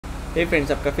हे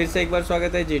friends, आपका फिर से एक बार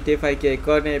स्वागत है GTA 5 के एक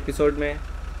और नए एपिसोड में।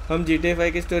 हम GTA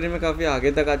 5 की स्टोरी में काफ़ी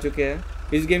आगे तक आ चुके हैं।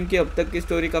 इस गेम की अब तक की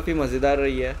स्टोरी काफ़ी मज़ेदार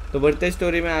रही है, तो बढ़ते हैं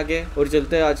स्टोरी में आगे और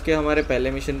चलते हैं आज के हमारे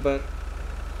पहले मिशन पर।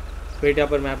 वेट, यहाँ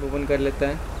पर मैप ओपन कर लेता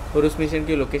है और उस मिशन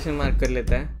की लोकेशन मार्क कर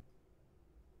लेता है।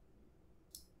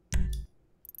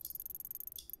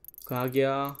 कहाँ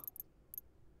गया?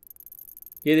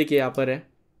 ये देखिए, यहाँ पर है,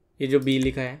 ये जो बी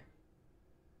लिखा है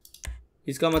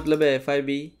इसका मतलब है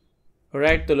FIB।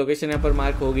 राइट, तो लोकेशन यहाँ पर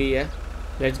मार्क हो गई है।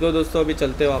 लेट्स गो दोस्तों, अभी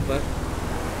चलते हैं वहाँ पर।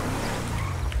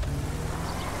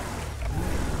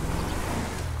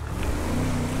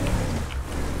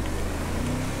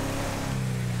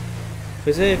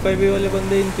 वैसे FIB वाले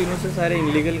बंदे इन तीनों से सारे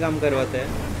इनलीगल काम करवाते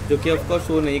हैं, जो कि ऑफकोर्स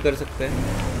वो नहीं कर सकते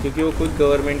हैं क्योंकि वो खुद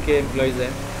गवर्नमेंट के एम्प्लॉयज़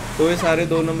हैं। तो ये सारे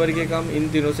 2 नंबर के काम इन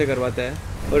तीनों से करवाते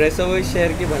हैं और ऐसा वो इस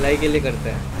शहर की भलाई के लिए करते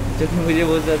हैं, जो कि मुझे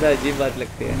बहुत ज़्यादा अजीब बात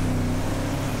लगती है।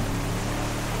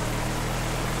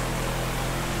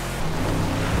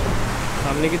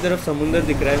 सामने की तरफ समुंदर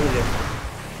दिख रहा है मुझे।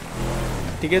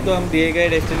 ठीक है, तो हम दिए गए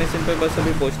डेस्टिनेशन पर बस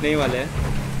अभी पहुंचने ही वाले हैं।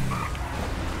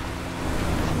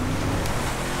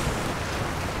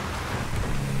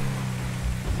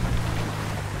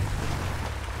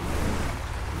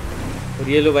 और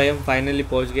ये लो भाई, हम फाइनली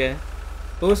पहुंच गए हैं।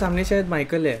 तो सामने शायद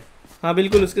माइकल है। हाँ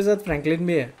बिल्कुल, उसके साथ फ्रैंकलिन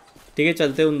भी है। ठीक है,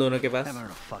 चलते हैं उन दोनों के पास।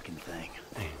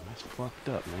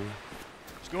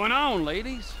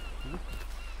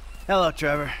 Hello,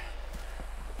 Trevor.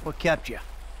 What kept you?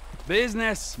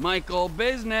 Business, Michael,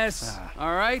 business.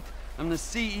 All right? I'm the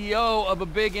CEO of a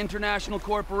big international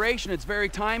corporation. It's very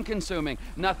time consuming.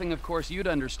 Nothing, of course, you'd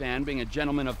understand, being a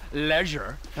gentleman of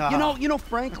leisure. You know,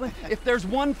 Franklin, if there's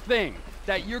one thing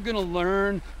that you're gonna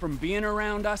learn from being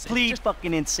around us... Please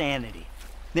fucking insanity.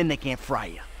 Then they can't fry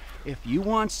you. If you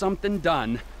want something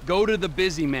done, go to the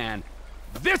busy man.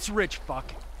 This rich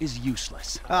fuck is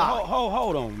useless.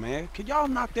 Hold on, man. Can y'all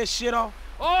knock that shit off?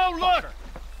 Oh, look!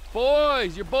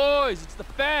 Boys, you're boys. It's the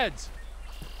feds.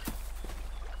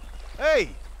 Hey!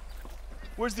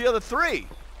 Where's the other 3?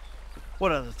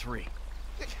 What other 3?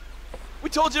 We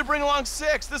told you to bring along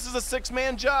 6. This is a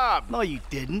 6-man job. No, you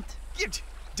didn't.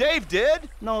 Dave did?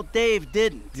 No, Dave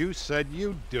didn't. You said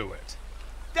you'd do it.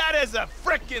 That is a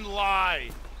frickin' lie.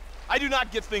 I do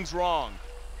not get things wrong.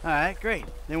 All right, great.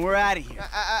 Then we're out of here.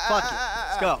 Fuck it.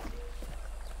 Let's go.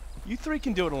 You 3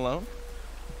 can do it alone.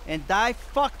 And die,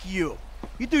 fuck you.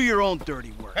 You do your own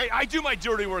dirty work. Hey, I do my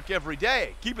dirty work every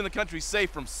day, keeping the country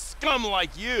safe from scum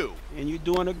like you. And you're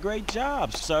doing a great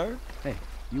job, sir. Hey,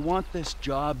 you want this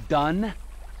job done?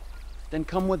 Then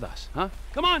come with us, huh?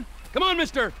 Come on,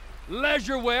 Mr.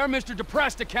 Leisureware, Mr.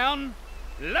 Depressed Accountant.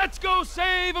 Let's go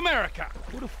save America.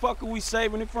 Who the fuck are we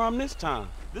saving it from this time?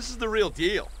 This is the real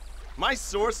deal. My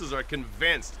sources are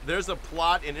convinced there's a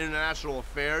plot in international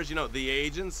affairs, you know, the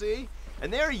agency,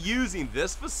 and they're using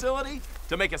this facility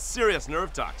to make a serious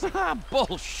nerve toxin.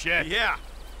 Bullshit. Yeah.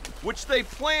 Which they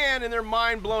plan in their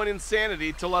mind-blowing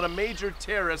insanity to let a major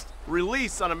terrorist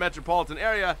release on a metropolitan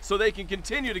area so they can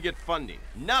continue to get funding.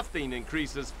 Nothing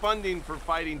increases funding for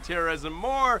fighting terrorism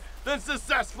more than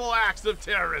successful acts of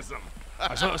terrorism.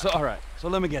 All right. So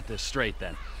let me get this straight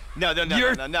then. No,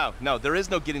 there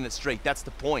is no getting it straight. That's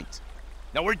the point.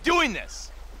 Now we're doing this.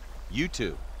 You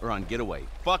 2 are on getaway.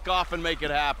 Fuck off and make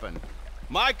it happen.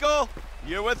 Michael,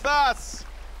 you're with us.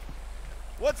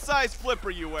 What size flipper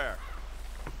you wear?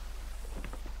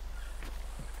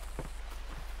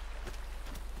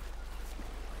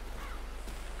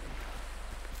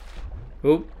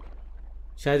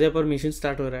 शायद यहाँ पर mission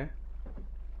start हो रहा है।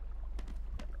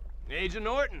 Agent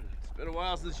Norton, it's been a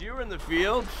while since you were in the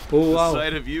field. Oh wow. The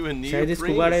sight of you in शायद ये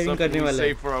neoprene scuba is diving something करने we वाला है।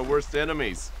 save for our worst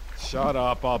enemies. Shut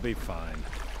up, I'll be fine.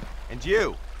 And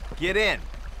you, get in.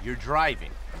 You're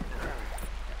driving.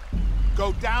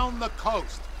 Go down the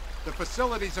coast. The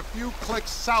facility's a few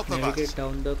clicks south of Navigate us.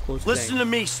 down the coastline. Listen to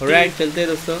me, Steve. Alright, चलते हैं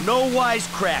दोस्तों। No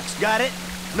wisecracks, got it?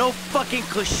 No fucking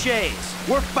cliches.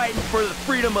 We're fighting for the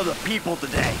freedom of the people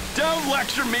today. Don't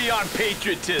lecture me on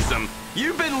patriotism.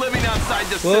 You've been living outside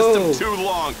the system too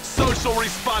long. Social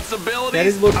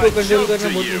responsibilities boat को are control joke करना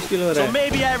to बहुत you. मुश्किल हो रहा So है।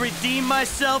 maybe I redeem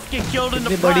myself, get killed in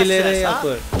the इतनी बड़ी ले रहे हैं process, यहाँ huh?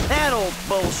 पर। That old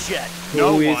bullshit. No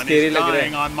ये one scary is लग रहा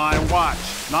dying है। on my watch.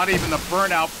 Not even the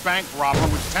burnout bank robber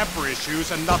with temper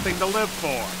issues and nothing to live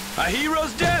for. A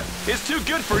hero's death is too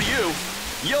good for you.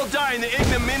 You'll die in the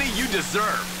ignominy you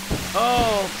deserve.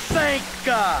 Oh, thank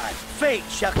God. Fate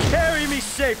shall carry me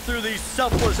safe through these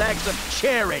selfless acts of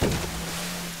charity.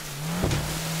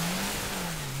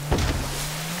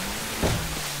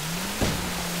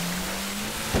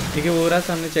 ठीक है, वो रहा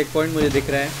सामने check point मुझे दिख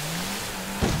रहा है।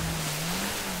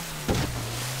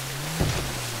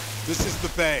 This is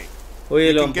the bay. ओ ये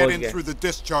You लो can हम get पहुंच in गए। through the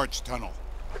discharge tunnel.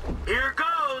 Here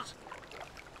goes.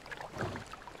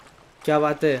 क्या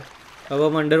बात है, अब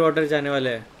हम अंडर वाटर जाने वाले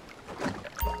हैं।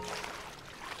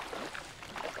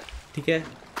 ठीक है,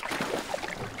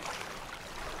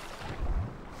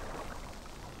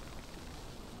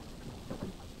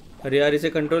 अरे यार इसे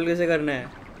कंट्रोल कैसे करना है?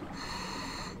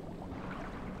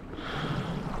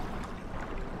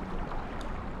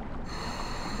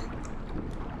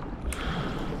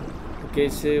 ओके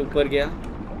इससे ऊपर गया।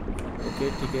 ओके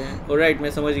ठीक है, ऑलराइट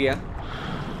मैं समझ गया।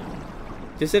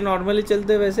 जैसे नॉर्मली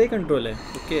चलते वैसे ही कंट्रोल है।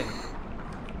 ओके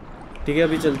ठीक है,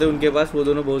 अभी चलते हैं उनके पास। वो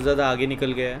दोनों बहुत ज़्यादा आगे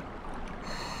निकल गए हैं।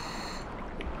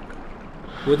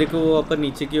 वो देखो वो वहाँ पर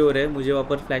नीचे की ओर है, मुझे वहाँ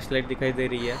पर फ्लैशलाइट दिखाई दे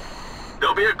रही है।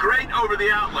 There'll be a crate over the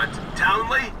outlet.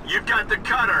 Townley, you've got the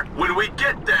cutter. When we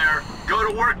get there, go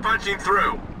to work punching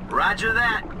through. Roger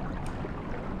that.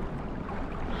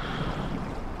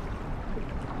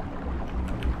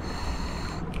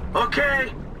 Okay,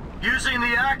 using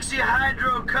the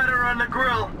oxyhydro cutter on the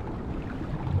grill.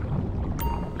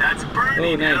 That's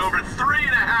burning nice. at over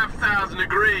 3,500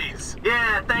 degrees.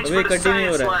 Yeah, thanks अबे for the cut ही नहीं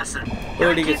हो science रहा है। lesson. O Can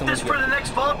I ठीक है, keep समझ this for गया। the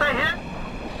next vault I hit?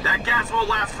 That gas won't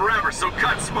last forever, so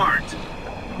cut smart.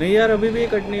 नहीं यार अभी भी ये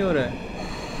कट नहीं हो रहा है।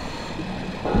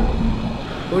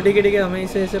 ओ ठीक है, हमें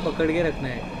इसे ऐसे पकड़ के रखना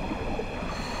है।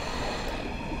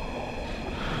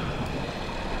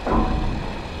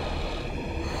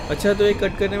 अच्छा तो ये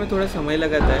कट करने में थोड़ा समय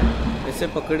लगाता है। ऐसे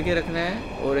पकड़ के रखना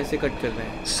है और ऐसे कट करना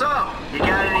है। So, you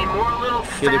got any more little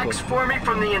ये देखो। facts for me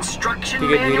from the instruction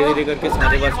ठीक है, धीरे manual? धीरे करके Now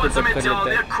सारे you बात को want some कट कर intel on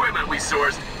लेता the है। equipment we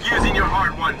sourced using your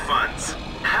hard-won funds.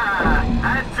 Ha!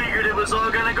 I figured it was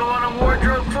all gonna go on a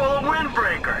wardrobe full of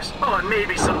windbreakers. Oh, and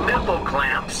maybe some nipple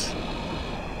clamps.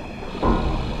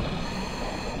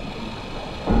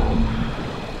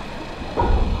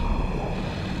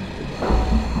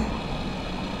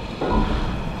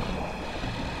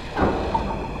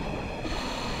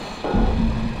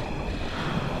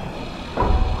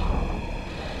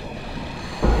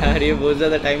 यार ये बहुत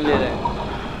ज़्यादा time ले रहा है।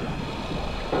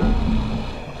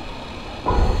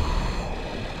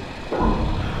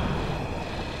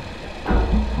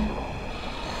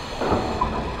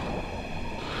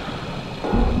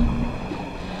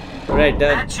 Right,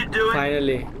 done. That should do it.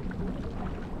 Finally.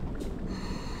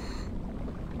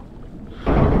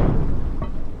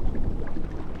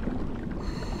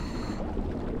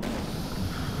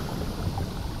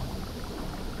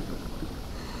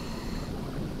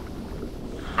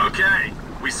 Okay,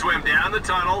 we swim down the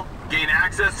tunnel, gain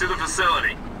access to the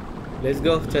facility. Let's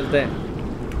go, चलते हैं।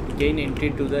 Gain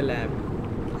entry to the lab.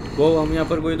 वो हम यहाँ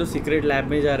पर कोई तो सीक्रेट लैब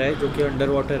में जा रहा है जो कि अंडर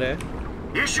वाटर है।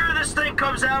 You sure this thing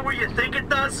comes out where you think it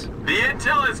does? The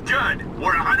intel is good.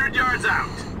 We're 100 yards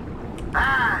out.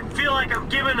 I feel like I'm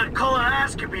giving a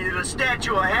colonoscopy to the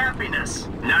Statue of Happiness.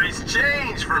 Nice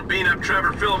change from beating up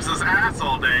Trevor Phillips's ass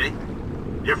all day.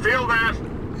 You feel that?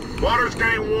 Water's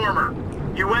getting warmer.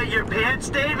 You wet your pants,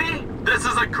 Davey? This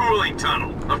is a cooling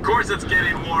tunnel. Of course it's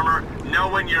getting warmer. No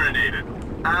one urinated.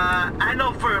 I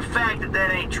know for a fact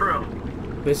that ain't true.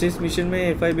 वैसे इस mission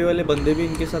में FIB वाले बंदे भी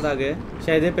इनके साथ आ गए।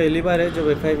 शायद ये पहली बार है जब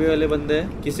FIB वाले बंदे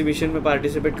किसी मिशन में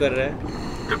पार्टिसिपेट कर रहे हैं।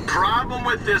 The problem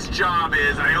with this job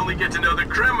is I only get to know the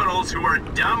criminals who are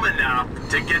dumb enough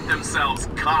to get themselves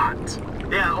caught.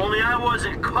 Yeah, only I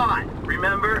wasn't caught.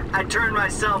 Remember? I turned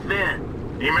myself in.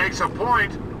 He makes a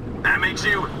point. That makes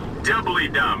you doubly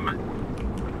dumb.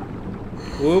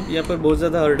 वो यहाँ पर बहुत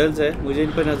ज़्यादा hurdles है, मुझे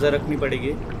इन पर नज़र रखनी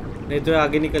पड़ेगी, नहीं तो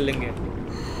आगे निकल लेंगे।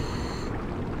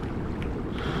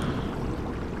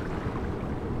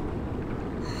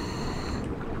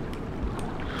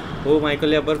 वो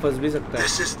माइकल यहाँ पर फंस भी सकता है।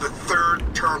 This is the third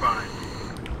turbine.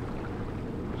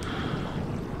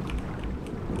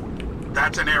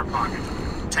 That's an air pocket.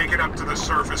 Take it up to the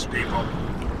surface, people.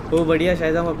 वो बढ़िया,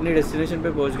 शायद हम अपनी डेस्टिनेशन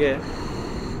पे पहुँच गए हैं।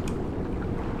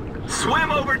 Swim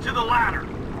over to the ladder.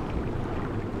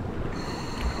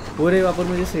 पूरे वहाँ पर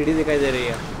मुझे सीढ़ी दिखाई दे रही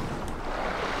है।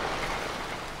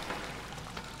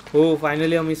 ओ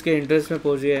फाइनली हम इसके एंट्रेंस में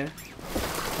पहुँच गए हैं।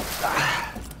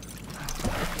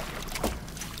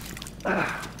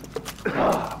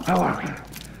 How are we?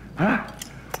 Huh?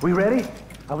 We ready?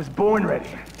 I was born ready.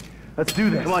 Let's do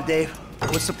this. Come on, Dave.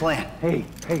 What's the plan? Hey.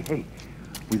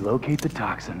 We locate the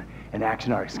toxin and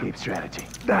action our escape strategy.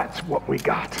 That's what we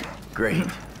got. Great.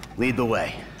 Lead the way.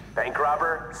 Bank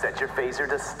robber, set your phaser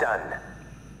to stun.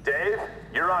 Dave,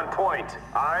 you're on point.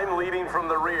 I'm leading from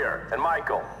the rear. And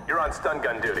Michael, you're on stun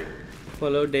gun duty.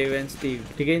 Follow Dave and Steve.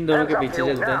 ठीक है, इन दोनों के पीछे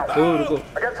चलते हैं। ओ रुको,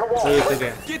 ये तो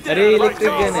क्या? अरे इलेक्ट्रिक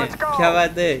गन है, क्या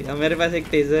बात है। मेरे पास एक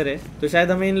टेजर है, तो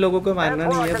शायद हमें इन लोगों को मारना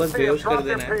नहीं है, बस बेहोश कर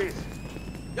देना है।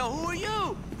 Yo, who are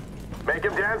you? Make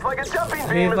him dance like a jumping ये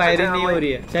bean, Mr. फायरिंग नहीं हो Townley.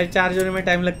 रही है, शायद चार्ज होने में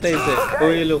टाइम लगता है इसे। ओ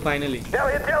ये लो finally. Now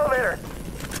hit the elevator.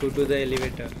 Go to the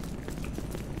elevator.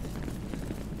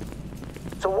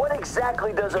 So what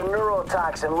exactly does a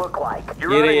neurotoxin look like?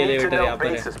 You're ये on a रही need-to-know elevator यहाँ पर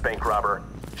है। basis, bank robber.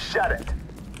 Shut it.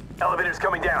 Elevator's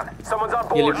coming down. Someone's on ये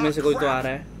board. Lift में से कोई तो आ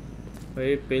रहा है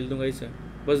भाई, पेल दूंगा इसे,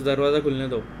 बस दरवाजा खुलने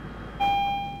दो।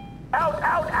 Out,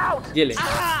 out, out. ये ले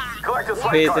Collect a भाई,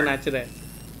 swipe तो card. नाच रहा है।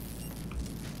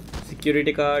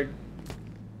 सिक्योरिटी कार्ड,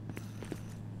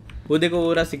 वो देखो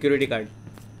वो रहा security card.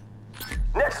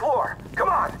 Next floor.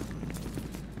 Come on.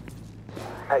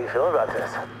 How you feeling about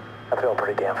this? I feel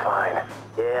pretty damn fine.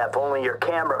 Yeah, if only your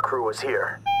camera crew was here.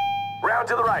 Round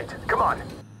to the right. Come on.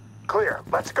 Clear.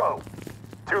 Let's go.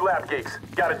 2 lab geeks.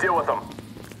 Gotta deal with them.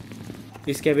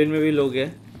 इस cabin में भी लोग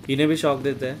हैं, इन्हें भी shock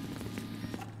देते हैं।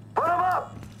 Put them up.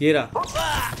 ये रहा।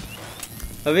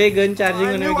 अबे गन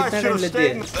चार्जिंग होने में कितना टाइम लेती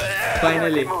है?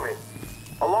 Finally. Keep moving.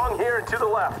 Along here and to the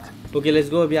left. Okay let's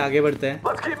go, अभी आगे बढ़ते हैं।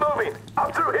 Let's keep moving.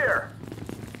 Up through here.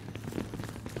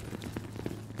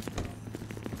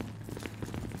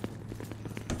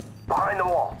 Behind the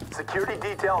wall. Security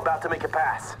detail about to make a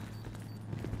pass.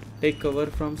 Take cover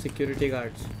from security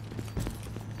guards.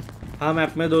 हाँ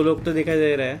map में 2 लोग तो दिखाई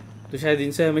दे रहे हैं, तो शायद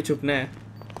इनसे हमें छुपना है।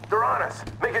 They're on us.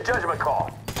 Make a judgment call.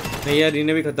 नहीं यार,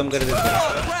 इन्हें भी खत्म कर देते हैं।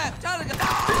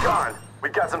 Be gone.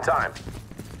 We've got some time.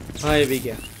 हाँ ये भी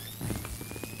क्या,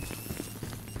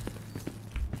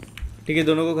 ठीक है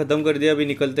दोनों को खत्म कर दिया, अभी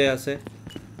निकलते हैं यहाँ से।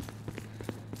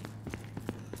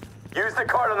 Use the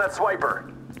card on that swiper.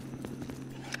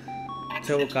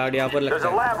 अच्छा वो कार्ड यहाँ पर There's लगता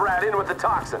a है, lab rat in with the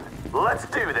toxin. Let's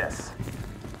do this.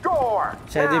 Door.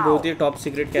 शायद ये now. बहुत ही टॉप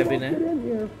सीक्रेट कैबिन है।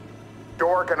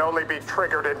 Door can only be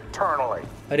triggered internally.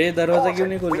 अरे ये दरवाजा क्यों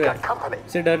नहीं खुल We रहा got है? company.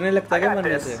 इसे डरने लगता है क्या I got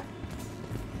मरने this. से?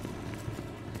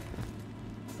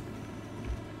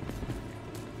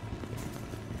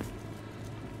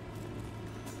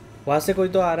 वहां से कोई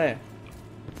तो आ रहा है,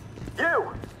 You.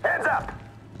 Hands up.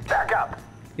 Back up.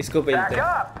 इसको Back पेलते हैं।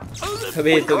 up.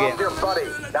 अबे ये तो Drop गया, your buddy.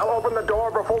 Now open the door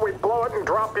before we blow it and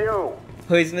drop you.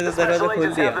 हो इसने तो Special दरवाजा खोल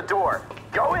agents have the दिया। door.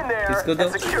 Go in there इसको and दो।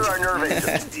 secure our nerve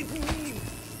agents.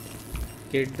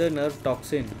 Get the nerve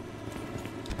toxin.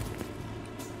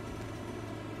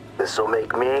 This'll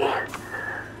make me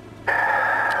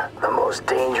the most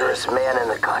dangerous man in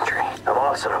the country. I'm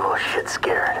also the most shit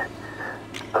scared.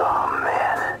 Oh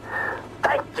man.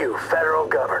 Thank you, federal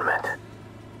government.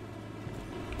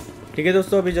 ठीक है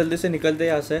दोस्तों, अभी जल्दी से निकलते हैं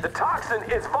यहाँ से। The toxin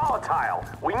is volatile.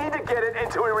 We need to get it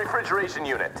into a refrigeration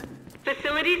unit.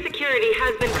 Facility security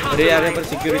has been compromised. अरे यार यहाँ पर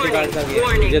सिक्योरिटी गार्ड आ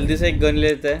गया, जल्दी से एक गन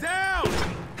लेते हैं। You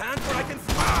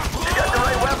got the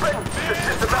right weapon? This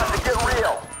shit's about to get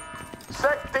real.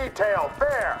 Sec detail,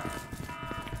 there.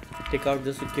 Take out the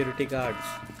security guards.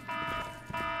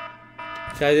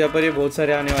 शायद यहाँ पर ये बहुत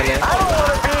सारे आने वाले हैं। I don't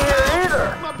want to be here either.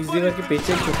 इस दीवार के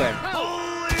पीछे छुपा है।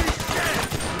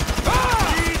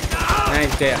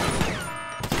 नाइस गया,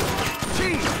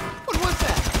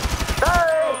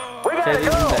 Hey, we शायद gotta ये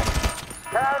जिंदा go. है।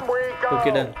 Can we go?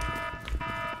 Okay done.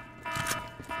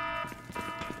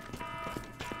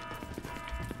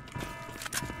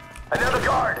 Another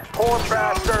guard. Poor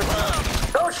bastard.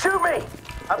 Don't shoot me!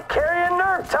 I'm carrying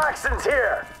nerve toxins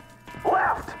here!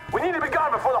 Left. We need to be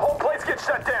gone before the whole place gets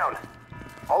shut down.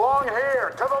 Along here,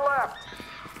 to the left.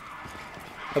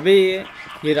 अबे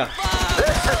ये रहा।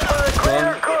 This is for the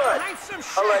greater good!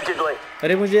 Allegedly.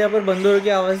 अरे मुझे यहाँ पर बंदूकों की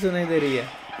आवाज़ सुनाई दे रही है।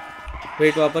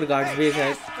 वेट, वहाँ पर गार्ड्स भी है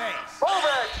शायद। Move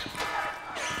it.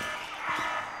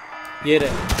 ये रहे।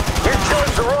 You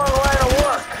chose the wrong line of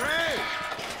work!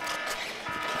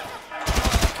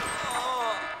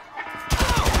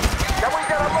 Then we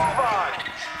gotta move on.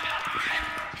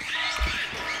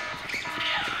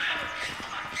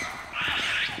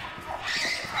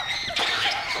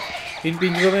 इन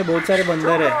पिंजरों में बहुत सारे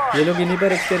बंदर हैं, ये लोग इन्हीं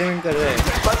पर एक्सपेरिमेंट कर रहे हैं।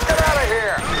 Let's get out of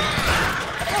here.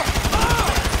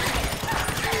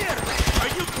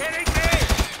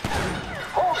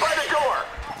 Hold by the door.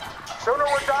 Sooner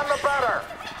we're done, the better.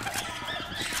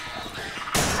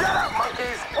 Shut up,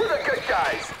 monkeys. We're the good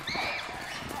guys.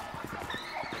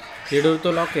 ये डोर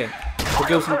तो लॉक है,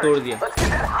 क्योंकि उसने तोड़ दिया। Let's get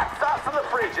that hot sauce in the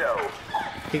frigo.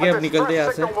 ठीक है, अब निकलते हैं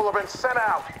यहाँ से। Signal will have been sent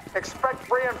out. Expect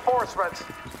reinforcements.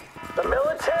 The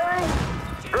military?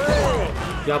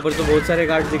 Great! यहाँ पर तो बहुत सारे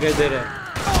गार्ड दिखाई दे रहे हैं,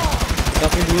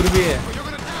 काफी दूर भी है।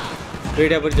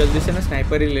 वेट, यहाँ पर जल्दी से ना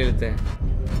स्नाइपर ही ले लेते हैं।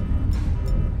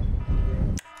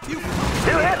 You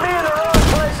hit me in the wrong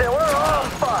place and we're all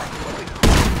fucked!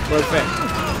 Perfect,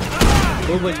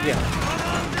 वो बच गया।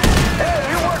 Hey,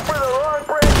 you work for the wrong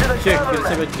branch of the shit, फिर से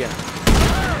government! बच गया।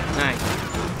 नाइस।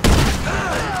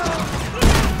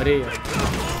 अरे यार,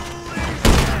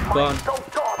 गॉन। Don't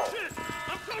dawdle.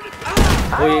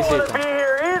 वो ये सही Be था।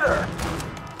 here either.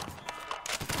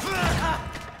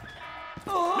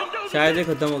 शायद ये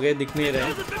खत्म हो गए, दिख नहीं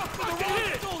रहे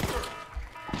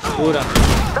पूरा।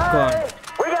 Hey,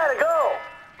 we gotta go.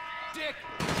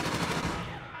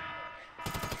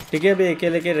 ठीक है, अभी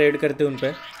अकेले के रेड करते उन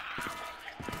पे।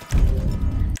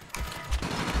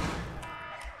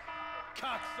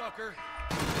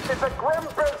 It's a grim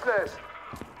business.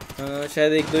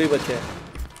 शायद एक दो ही बचे हैं।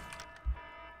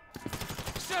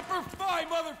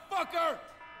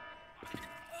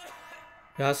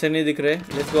 यहाँ से नहीं दिख रहे,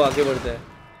 लेट्स गो, आगे बढ़ते हैं।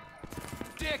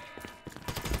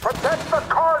 Protect the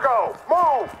cargo.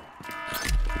 Move.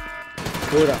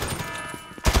 पूरा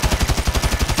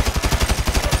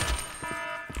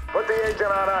Put the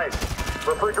agent on ice.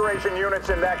 Refrigeration units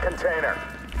in that container.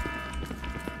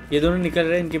 ये दोनों निकल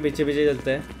रहे हैं, इनके पीछे पीछे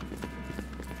चलते हैं।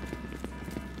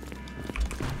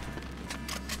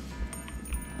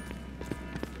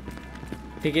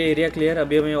 ठीक है, एरिया क्लियर।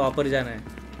 अभी हमें वहाँ पर जाना है।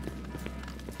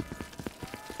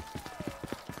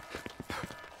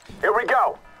 Here we go.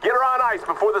 Get her on ice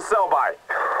before the sell-by.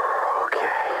 Okay,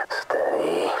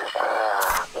 steady.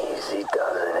 Easy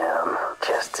does it, Em.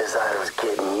 Just as I was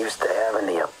getting used to having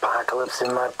the apocalypse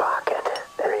in my pocket.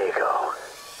 There you go.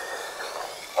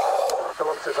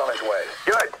 Phillips is on his way.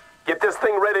 Good. Get this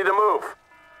thing ready to move.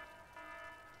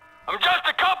 I'm just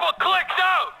a couple clicks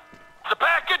out. Is the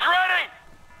package ready?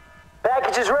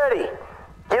 Package is ready.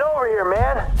 Get over here,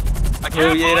 man. I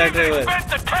can't yeah, believe they right. spent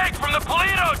the tank from the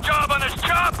Polito job on this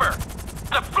chopper.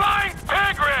 It's a flying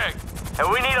pig rig. And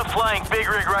we need a flying big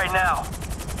rig right now.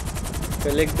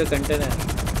 Collect the container.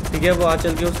 ठीक है, वो आ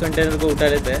चल के उस container को उठा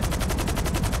लेते हैं।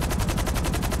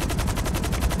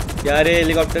 यार ये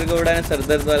हेलीकॉप्टर को उड़ाना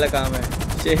सरदर्द वाला काम है।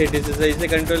 शेट, इसे सही से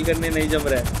कंट्रोल करने नहीं जम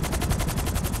रहा है।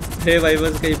 हे भाई,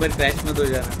 बस कहीं पर क्रैश मत हो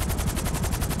जाना।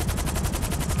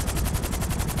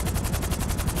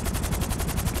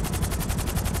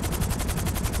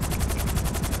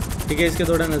 ठीक है, इसके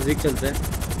थोड़ा नजदीक चलते हैं।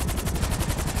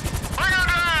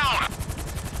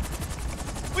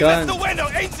 We missed the window!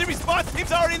 Agency response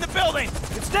team's already in the building!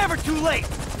 It's never too late!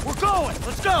 We're going!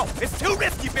 Let's go! It's too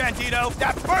risky, Bandito!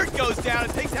 That bird goes down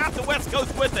and takes half the West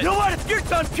Coast with it! You know what? If you're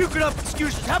done puking up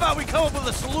excuses, how about we come up with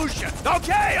a solution?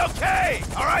 Okay, okay!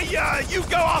 Alright, you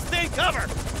go, I'll stay in cover!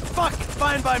 Fuck it,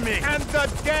 fine by me! And the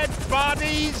dead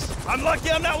bodies? I'm lucky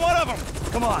I'm not one of them!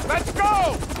 Come on! Let's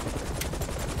go!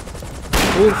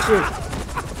 Oh shit!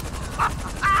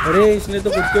 अरे इसने तो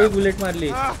खुद को ही bullet मार ली।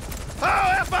 Oh,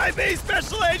 FIB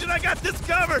Special Agent, I got this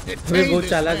covered! अरे बहुत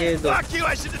चालाक है ये तो। Fuck you,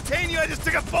 I should detain you, I just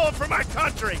took a bullet for my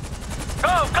country!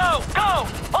 Go, go, go!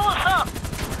 Pull us up!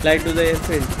 Fly to the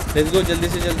airfield. Let's go, जल्दी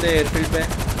से चलते हैं एयरफील्ड पे।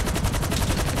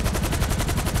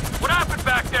 What happened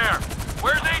back there?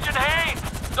 Where's Agent Haynes?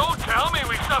 Don't tell me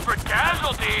we suffered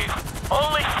casualties.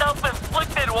 Only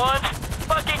self-inflicted ones.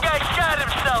 Fucking guy shot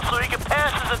himself so he could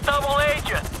pass as a double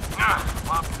agent.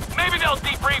 Well, maybe they'll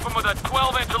debrief him with a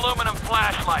 12-inch aluminum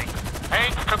flashlight.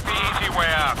 Haynes took the easy way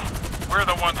out. We're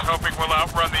the ones hoping we'll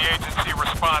outrun the agency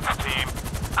response team.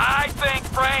 I think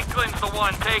Franklin's the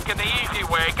one taking the easy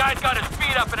way. Guy's got his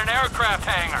feet up in an aircraft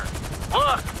hangar.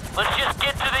 Look, let's just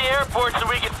get to the airport so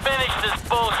we can finish this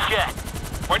bullshit.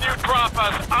 When you drop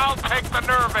us, I'll take the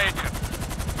nerve agent.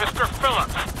 Mr.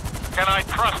 Phillips, can I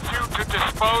trust you to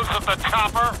dispose of the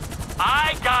chopper?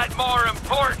 I got more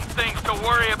important things to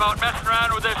worry about messing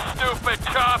around with this stupid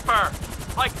chopper.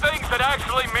 Like things that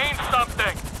actually mean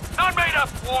something. Not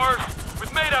made-up wars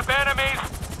with made-up enemies.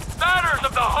 Matters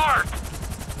of the heart.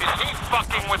 Is he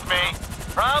fucking with me?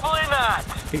 Probably not.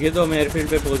 ठीक है, तो हम airfield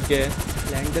पे पहुंच गए।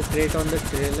 Land the crate on the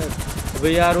trailer. अबे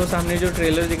यार, वो सामने जो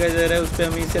ट्रेलर दिखाई दे रहा है उस पे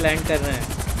हमें इसे लैंड करना है।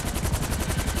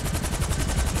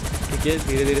 ठीक है,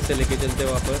 धीरे धीरे से लेके चलते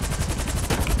वहाँ पर।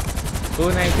 तो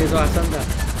नहीं थे, तो आसान था।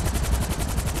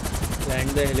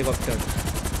 Land the helicopter.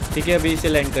 ठीक है, अभी इसे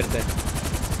लैंड करते हैं।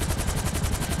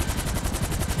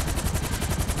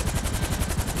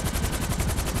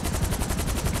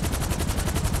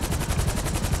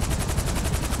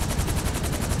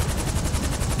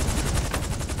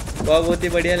 बहुत ही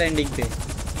बढ़िया लैंडिंग थी।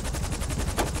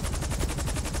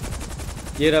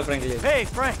 ये रहा Franklin. Hey,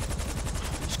 Frank.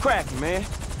 It's cracking, man.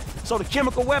 So the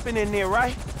chemical weapon in there,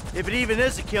 right? If it even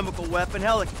is a chemical weapon,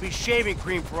 hell, it could be shaving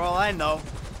cream for all I know.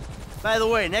 By the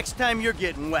way, next time you're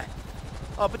getting wet.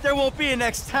 Oh, but there won't be a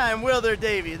next time, will there,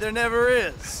 Davey? There never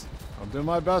is. I'll do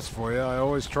my best for you. I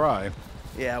always try.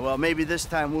 Yeah, well, maybe this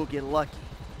time we'll get lucky.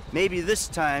 Maybe this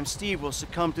time Steve will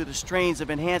succumb to the strains of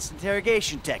enhanced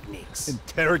interrogation techniques.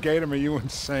 Interrogate him? Are you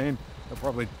insane? They're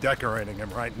probably decorating him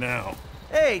right now.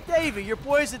 Hey, Davey, your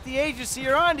boys at the agency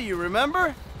are onto you,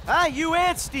 remember? Huh? You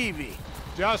and Stevie.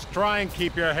 Just try and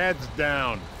keep your heads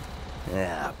down.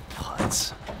 Yeah,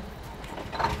 huts.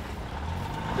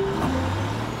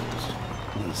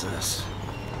 What is this?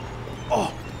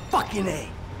 Oh, fucking A.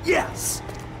 Yes!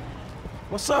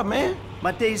 What's up, man?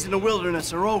 My days in the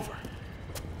wilderness are over.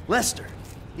 Lester,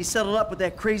 he settled up with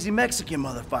that crazy Mexican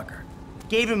motherfucker.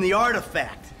 Gave him the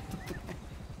artifact.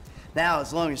 Now,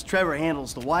 as long as Trevor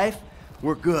handles the wife,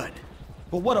 we're good.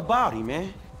 But what about him,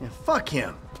 man? Yeah, fuck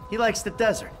him. He likes the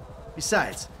desert.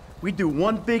 Besides, we do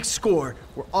one big score,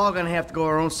 we're all gonna have to go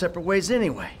our own separate ways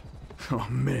anyway. Oh,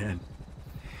 man.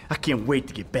 I can't wait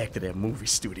to get back to that movie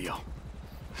studio.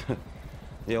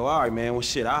 Yo, all right, man. Well,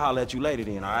 shit, I'll holler at you later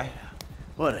then, all right?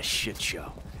 What a shit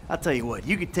show. I'll tell you what,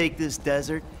 you could take this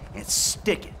desert and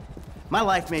stick it. My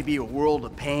life may be a world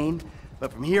of pain,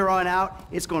 but from here on out,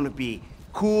 it's gonna be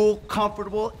cool,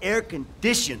 comfortable,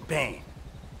 air-conditioned pain.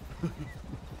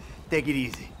 Take it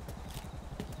easy.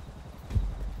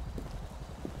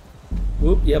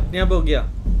 ये अपने आप हो गया।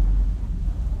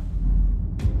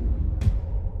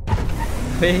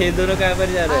 ये दोनों कहाँ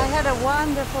पर जा रहे हैं? I had a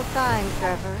wonderful time,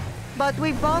 Trevor. But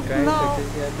we both know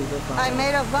I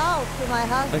made a vow to my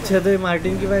husband. अच्छा तो ये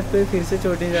मार्टिन की वाइफ पे फिर से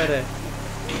छोड़ने जा रहा है।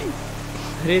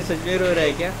 अरे सच में रो रहा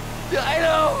है क्या? I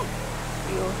know.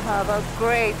 You have a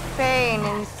great pain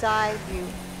inside you,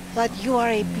 but you are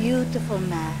a beautiful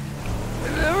man.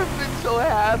 I've never been so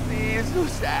happy, so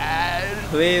sad.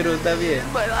 वे रोता भी है।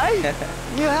 In my life.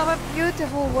 You have a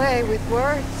beautiful way with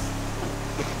words.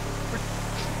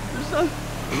 For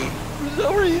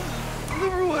some reason,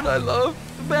 everyone I love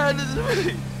abandons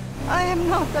me. I am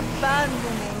not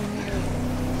abandoning you.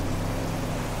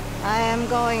 I am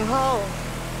going home.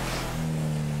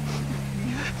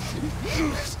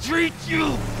 Mistreat you.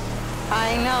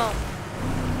 I know.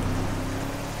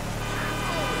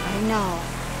 I know.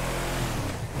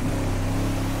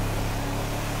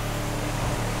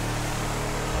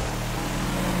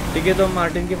 ठीक है तो हम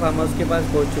Martin के farm house के पास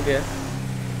पहुंच चुके हैं।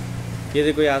 ये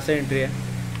देखो यहाँ से एंट्री है।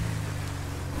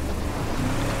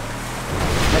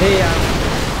 अरे यार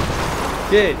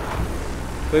शिट,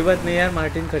 कोई बात नहीं यार,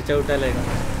 मार्टिन खर्चा उठा लेगा।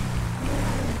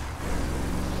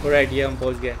 ऑलराइट, ये हम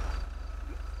पहुंच गए।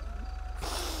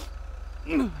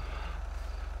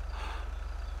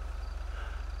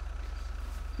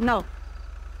 No.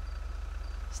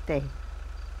 Stay.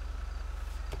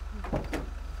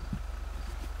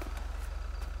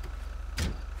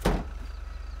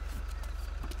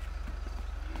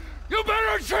 You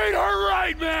better treat her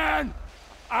right, man.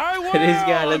 I will. अरे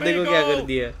इसकी हालत देखो क्या कर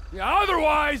दी है। Yeah,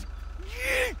 otherwise,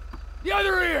 the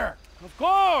other ear. Of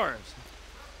course.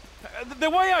 The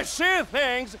way I see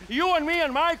things, you and me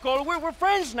and Michael, we're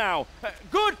friends now.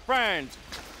 Good friends.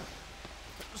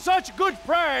 Such good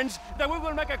friends that we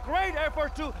will make a great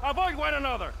effort to avoid one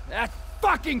another. That's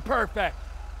fucking perfect.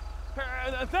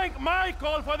 Thank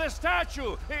Michael for the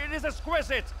statue. It is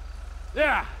exquisite.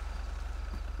 Yeah.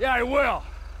 Yeah, I will.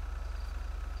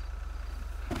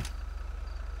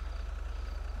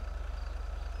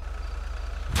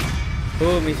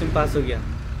 O mission पास हो गया।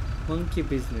 Monkey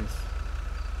business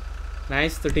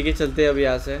nice. तो ठीक है, चलते हैं अब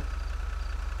यहाँ से।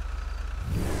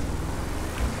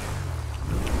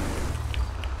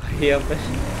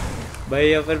 भाई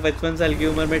यहाँ पर 55 साल की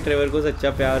उम्र में ट्रेवर को सच्चा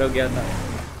प्यार हो गया था।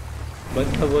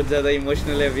 बंदा बहुत ज़्यादा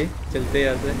इमोशनल है अभी। चलते हैं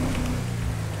यहाँ से।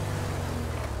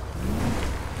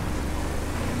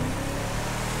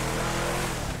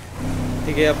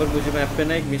 ठीक है, यहाँ पर मुझे मैप पे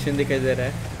ना एक मिशन दिखाई दे रहा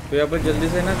है, तो यहाँ पर जल्दी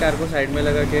से ना कार को साइड में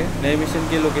लगा के नए मिशन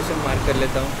की लोकेशन मार्क कर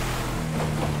लेता हूँ।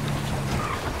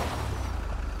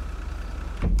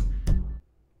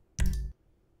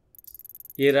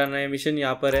 ये रहा नया मिशन,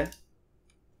 यहाँ पर है।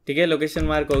 ठीक है, लोकेशन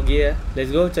मार्क हो गई है।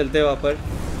 लेट्स गो, चलते हैं वहाँ पर।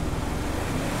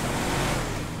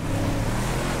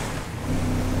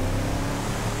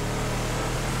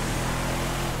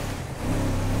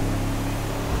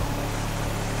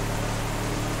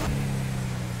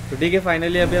 तो ठीक है,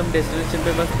 फाइनली अभी हम डेस्टिनेशन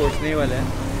पे बस पहुँचने ही वाले हैं।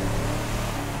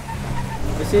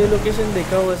 वैसे ये लोकेशन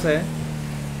देखा हुआ सा है।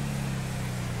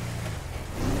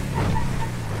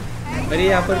 अरे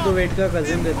यहाँ पर तो वेट का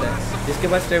कजिन रहता है, जिसके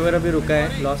पास ट्रेवर अभी रुका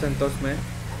है लॉस एंटोस में।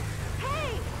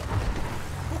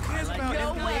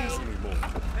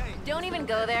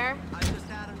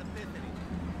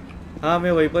 हाँ,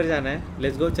 मैं वहीं पर जाना है।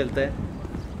 लेट्स गो, चलते हैं।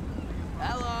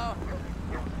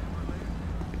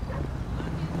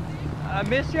 I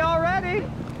miss you already.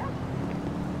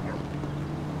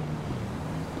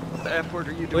 What the F word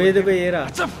are you doing? ये देखो, ये रहा।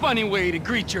 That's a funny way to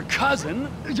greet your cousin.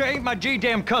 You ain't my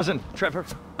G-damn cousin, Trevor.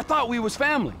 I thought we was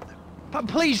family.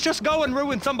 Please, just go and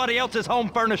ruin somebody else's home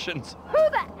furnishings. Who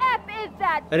the F is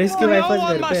that? अरे इसकी wife आज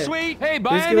घर पे है। Hey,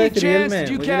 by any chance did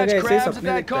you catch crabs at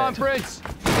that conference?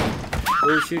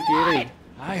 Oh shit, ये रही।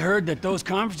 I heard that those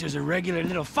conferences are regular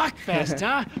little fuck fest,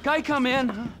 huh? Can I come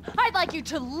in? I'd like you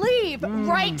to leave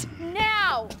right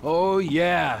now. Oh,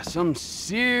 yeah. Some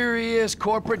serious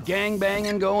corporate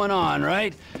gangbanging going on,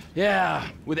 right? Yeah,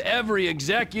 with every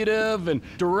executive and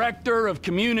director of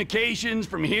communications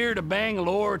from here to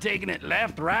Bangalore taking it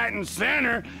left, right, and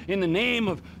center in the name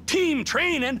of team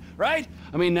training, right?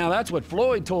 I mean, now that's what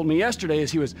Floyd told me yesterday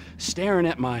as he was staring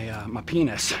at my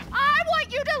penis. I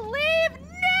want you to leave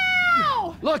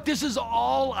now! Look, this is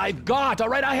all I've got, all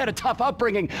right? I had a tough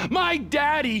upbringing. My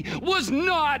daddy was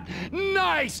not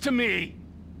nice to me,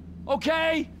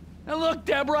 okay? And look,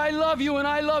 Deborah, I love you, and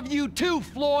I love you too,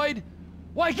 Floyd.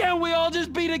 Why can't we all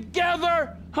just be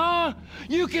together, huh?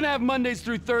 You can have Mondays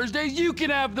through Thursdays, you can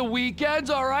have the weekends,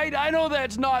 all right? I know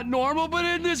that's not normal, but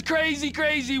in this crazy,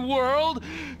 crazy world,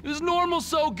 is normal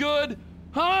so good,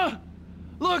 huh?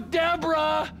 Look,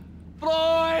 Deborah,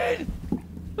 Floyd,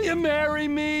 will you marry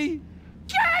me?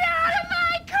 Get out of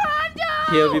my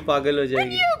condo! ये अभी पागल हो जाएगी.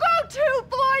 And you go too,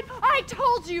 Floyd! I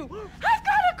told you! I've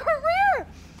got a career!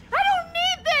 I don't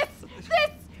need this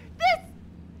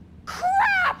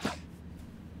crap!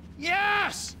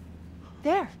 Yes!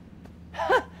 There.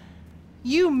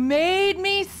 You made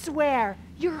me swear.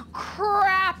 You're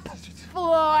crap,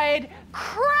 Floyd.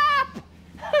 Crap!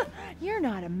 You're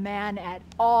not a man at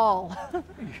all.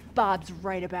 Bob's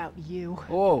right about you.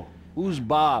 Oh, who's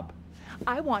Bob?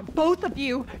 I want both of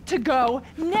you to go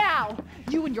now.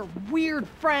 You and your weird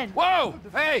friend. Whoa!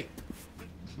 Hey!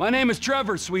 My name is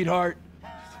Trevor, sweetheart.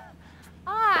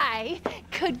 I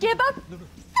could give a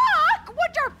fuck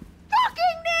what your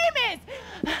fucking name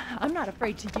is. I'm not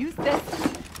afraid to use this.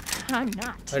 I'm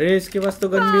not. अरे इसके पास तो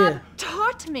gun भी है. Bob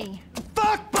taught me.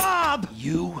 Fuck Bob!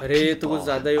 You अरे ये तो कुछ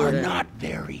ज़्यादा ही हो are रहा है. not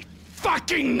very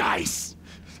fucking nice.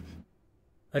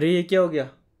 अरे ये क्या हो गया?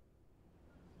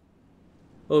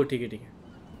 ओह ठीक है ठीक है.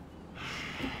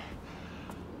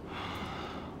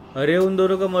 अरे उन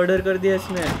दोनों का मर्डर कर दिया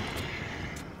इसने.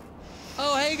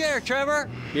 Oh, hey there, Trevor.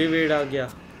 ये वेड आ गया.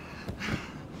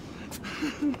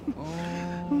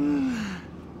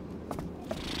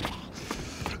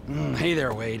 Hey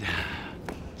there, Wade.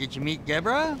 Did you meet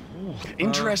Deborah?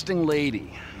 Interesting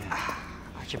lady.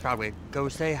 I should probably go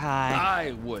say hi.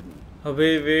 I wouldn't.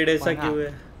 अबे वेड ऐसा क्यों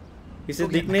है? इसे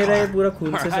दिख नहीं रहा है पूरा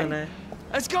खून से सना है.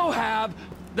 Let's go have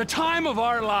the time of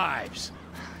our lives.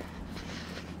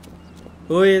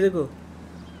 ओ ये देखो.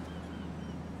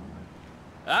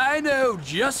 I know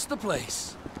just the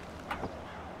place.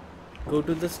 Go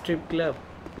to the strip club.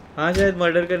 हाँ शायद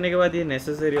मर्डर करने के बाद ये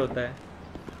नेसेसरी होता है.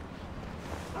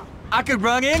 I could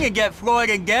run in and get Floyd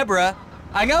and Deborah.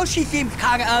 I know she seems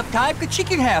kind of uptight, but she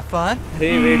can have fun.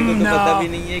 अरे वेड को तो पता भी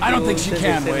नहीं है कि I don't वो think she उनसे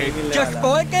can, जैसे Wade. नहीं मिलने Just वाला.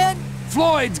 Floyd then?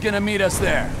 Floyd's gonna meet us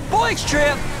there. Floyd's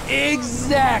trip.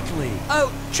 Exactly.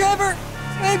 Oh, Trevor,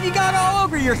 what have you got all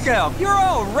over yourself? You're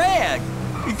all red.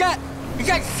 You got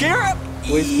syrup?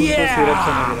 वो इसको तो syrup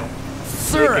समझ रहा है.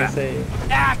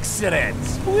 Syrup.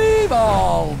 Accidents. We've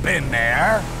all been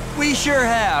there. We sure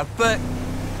have, but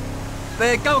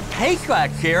it don't taste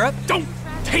like syrup. Don't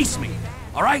taste me,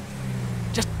 all right?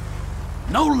 Just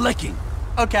no licking.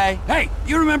 Okay. Hey,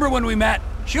 you remember when we met?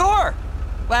 Sure.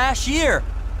 Last year.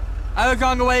 I was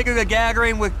on the way to the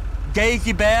gathering with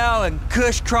Daisy Bell and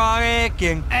Kush Chronic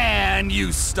and... And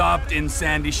you stopped in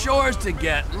Sandy Shores to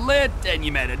get lit, and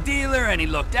you met a dealer, and he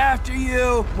looked after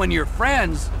you when your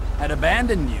friends had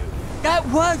abandoned you. That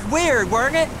was weird,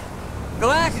 weren't it? The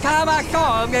last time I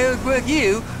saw him, it was with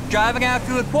you, driving out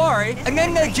to the quarry, and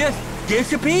then they just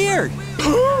disappeared.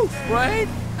 Poof, right?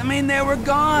 I mean, they were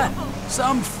gone.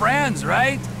 Some friends,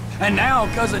 right? And now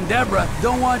Cousin Deborah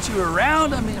don't want you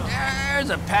around. I mean, there's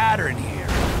a pattern here.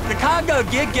 The condo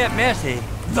did get messy.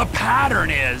 The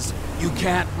pattern is you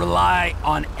can't rely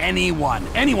on anyone.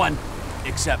 Anyone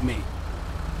except me.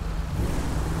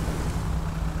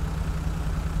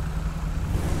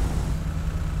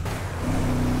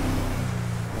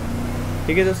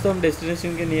 ठीक है दोस्तों, हम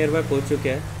destination के near by पहुंच चुके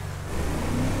हैं.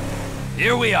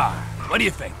 Here we are. What do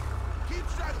you think?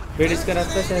 फिर इसका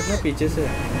रास्ता शायद ना पीछे से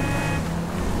है.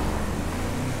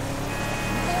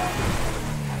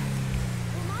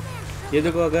 ये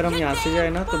देखो, अगर हम यहाँ से जाए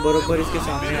ना तो बरोबर इसके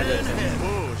सामने आ जाते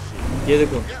हैं. ये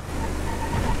देखो.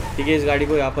 ठीक है, इस गाड़ी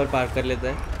को यहाँ पर पार्क कर लेता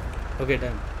है. Okay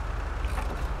done.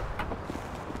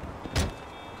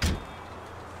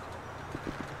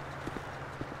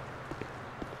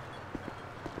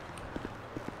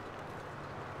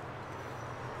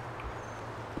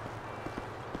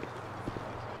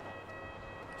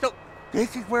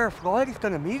 This is where Floyd is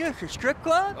gonna meet us, a strip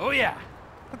club? Oh, yeah.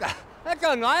 That's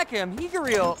unlike him. He's a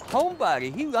real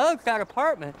homebody. He loves that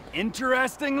apartment.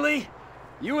 Interestingly,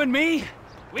 you and me,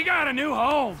 we got a new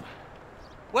home.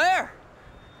 Where?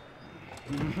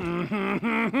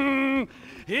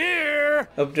 Here.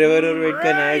 अब Trevor और wait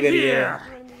का नया घर ही है.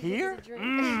 Here?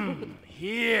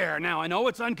 Here. Now, I know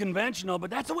it's unconventional, but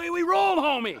that's the way we roll,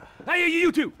 homie. Hey,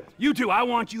 you two. You two, I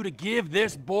want you to give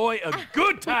this boy a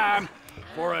good time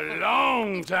for a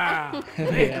long time.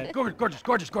 Hey,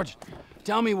 gorgeous.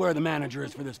 Tell me where the manager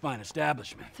is for this fine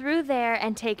establishment. Through there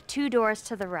and take 2 doors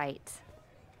to the right.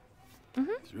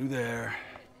 Through there.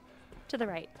 To the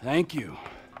right. Thank you.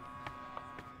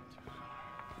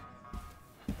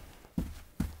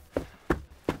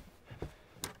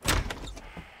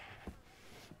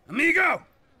 Amigo!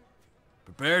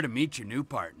 Prepare to meet your new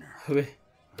partner. अबे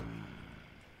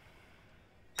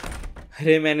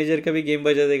अरे manager का भी game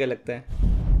बजा देगा लगता है.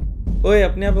 ओए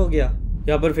अपने आप हो गया.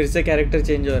 यहाँ पर फिर से कैरेक्टर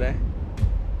चेंज हो रहा है.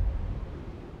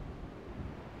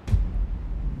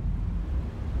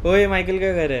 ओए माइकल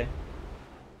का घर है.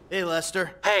 Hey Lester.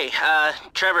 Hey,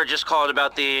 Trevor just called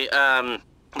about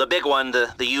the big one,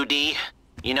 the UD.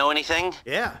 You know anything?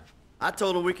 Yeah, I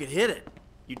told him we could hit it.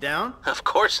 You down? Of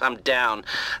course I'm down.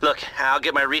 Look, I'll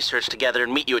get my research together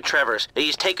and meet you at Trevor's.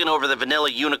 He's taking over the Vanilla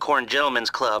Unicorn Gentlemen's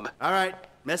Club. All right,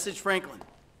 message Franklin.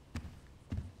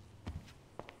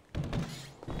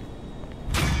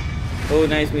 Oh,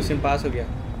 nice, mission पास हो गया.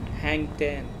 Hang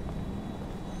 10.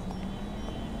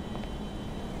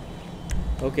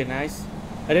 Okay, nice.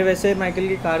 अरे वैसे Michael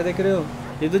की car देख रहे हो?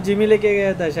 ये तो जिमी लेके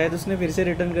गया था. शायद उसने फिर से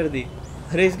रिटर्न कर दी.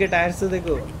 अरे इसके टायर्स तो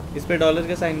देखो. इस पे डॉलर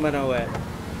का साइन बना हुआ है.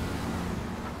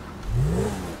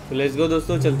 तो लेट्स गो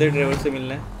दोस्तों, चलते हैं ड्राइवर से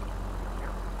मिलने.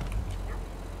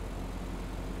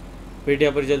 वेट,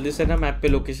 यहाँ पर जल्दी से ना मैप पे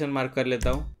लोकेशन मार्क कर लेता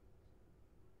हूँ.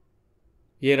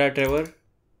 ये रहा ट्रेवर.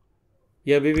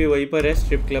 ये अभी भी वहीं पर है,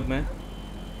 स्ट्रिप क्लब में.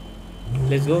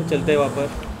 लेट्स गो, चलते हैं वहाँ पर.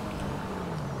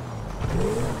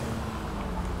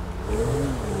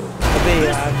 अबे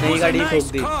यार नई गाड़ी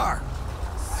ठोक दी.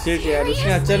 शिट यार,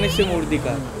 उसने अचानक से मोड़ दी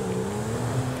कार.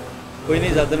 कोई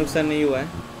नहीं, ज़्यादा नुकसान नहीं हुआ है.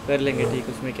 कर लेंगे ठीक,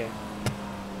 उसमें क्या है.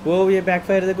 वो ये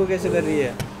बैकफायर देखो कैसे कर रही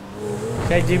है.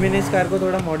 शायद जिमी ने इस कार को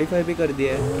थोड़ा मॉडिफाई भी कर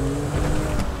दिया है.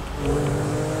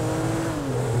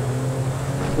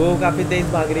 वो काफ़ी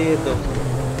तेज भाग रही है. तो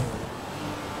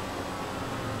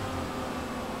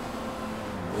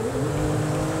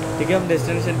ठीक है, हम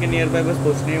डेस्टिनेशन के नियर बाय बस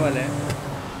पहुंचने वाले हैं.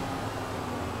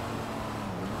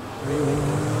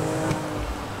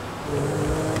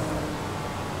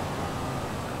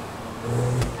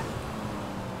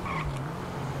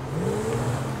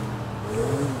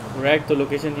 राइट, तो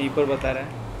लोकेशन यहीं पर बता रहा है.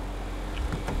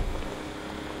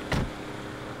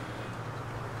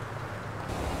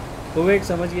 वो वेट,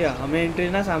 समझ गया. हमें एंट्री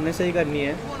ना सामने से ही करनी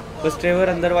है. बस ट्रेवर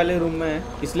अंदर वाले रूम में है,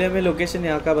 इसलिए हमें लोकेशन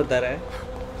यहाँ का बता रहा है.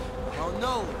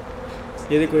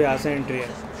 ये देखो, यहाँ से एंट्री है.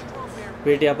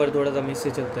 वेट, यहाँ पर थोड़ा तमीज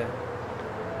से चलता है.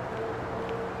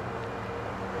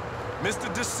 Mr.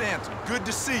 DeSanta, good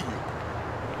to see you.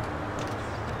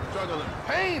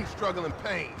 Struggling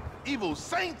pain. Evil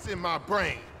saints in my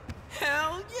brain.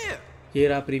 Hell yeah. ये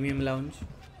रहा प्रीमियम लाउंज.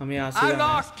 हमें यहाँ से जाना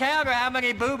है. count of how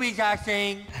many boobies I've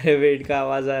seen. अरे वेट का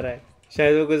आवाज़ आ रहा है.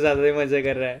 शायद वो कुछ ज़्यादा ही मज़े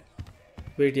कर रहा है.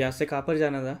 वेट, यहाँ से कहाँ पर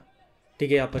जाना था? ठीक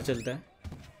है, यहाँ पर चलता है.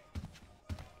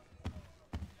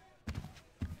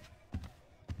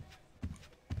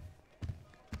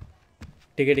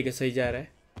 ठीक है, सही जा रहा है.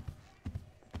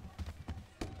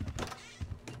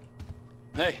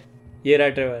 Hey. ये रहा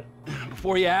Trevor.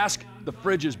 Before you ask, the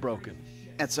fridge is broken.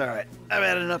 That's all right. I've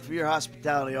had enough of your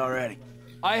hospitality already.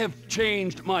 I have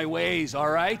changed my ways, all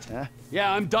right? Huh?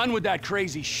 Yeah, I'm done with that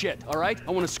crazy shit, all right?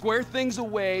 I want to square things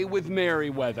away with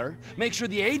Merryweather, make sure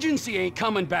the agency ain't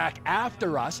coming back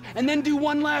after us, and then do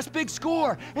one last big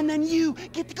score, and then you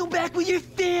get to go back with your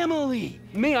family.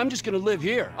 Me, I'm just gonna live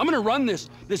here. I'm gonna run this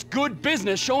good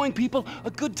business showing people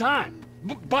a good time.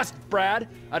 Bust Brad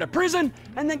out of prison,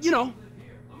 and then, you know,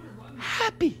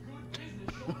 happy.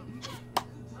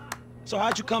 So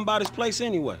how'd you come by this place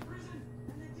anyway?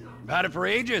 I've had it for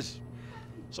ages.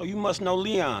 So you must know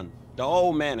Leon, the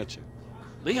old manager.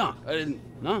 Leon? I didn't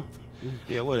know.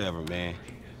 Yeah, whatever, man.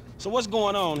 So what's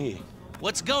going on here?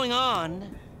 What's going on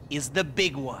is the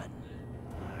big one.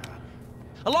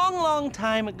 A long, long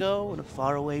time ago in a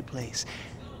faraway place,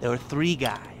 there were 3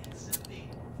 guys.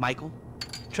 Michael,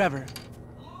 Trevor,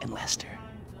 and Lester.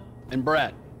 And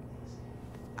Brad?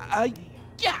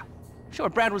 Yeah. Sure,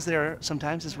 Brad was there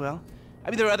sometimes as well. I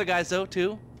mean, there were other guys, though,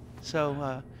 too.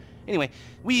 So, anyway,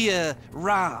 we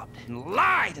robbed and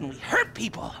lied and we hurt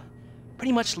people.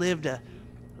 Pretty much lived a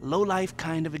low-life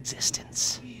kind of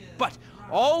existence. But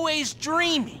always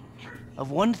dreaming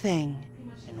of one thing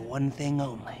and one thing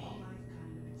only.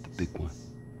 The big one.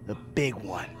 The big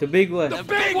one. The big one. The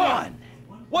big one!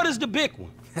 What is the big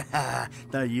one?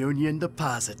 The Union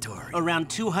Depository. Around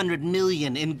 200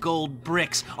 million in gold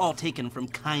bricks, all taken from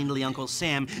kindly Uncle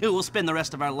Sam, who will spend the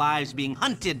rest of our lives being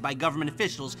hunted by government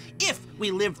officials if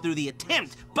we live through the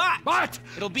attempt. But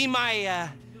it'll be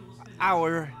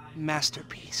our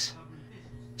masterpiece.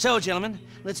 So, gentlemen,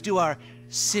 let's do our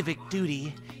civic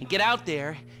duty and get out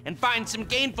there and find some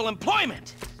gainful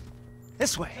employment.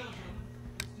 This way.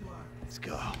 Let's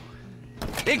go.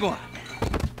 Big one.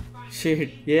 Shit,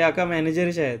 ये यहाँ का manager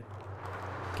है शायद.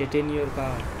 Get in your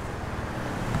car.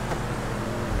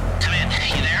 Come in,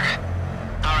 you there?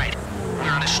 All right,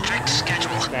 we're on a strict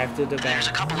schedule. Drive to the back. There's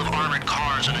a couple of armored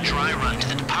cars on a dry run to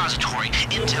the depository.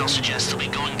 Intel suggests they'll be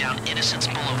going down Innocence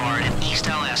Boulevard in East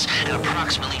LS at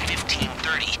approximately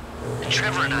 15:30. And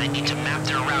Trevor and I need to map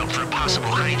their route for a possible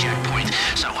hijack point.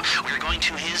 So we're going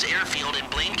to his airfield in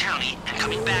Blaine County and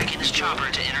coming back in his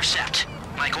chopper to intercept.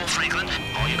 Michael, Franklin,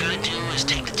 all you gotta do is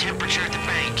take the temperature at the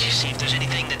bank, see if there's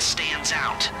anything that stands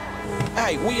out.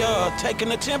 Hey, we taking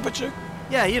the temperature?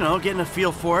 Yeah, you know, getting a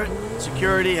feel for it.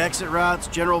 Security, exit routes,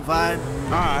 general vibe.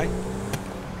 All right.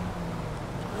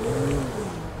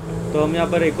 तो हम यहाँ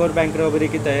पर एक और bank robbery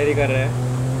की तैयारी कर रहे हैं.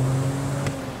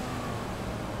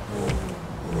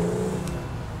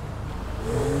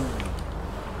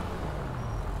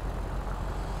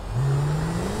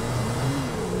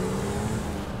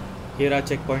 Here are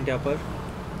checkpoint यहाँ पर.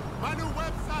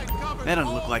 That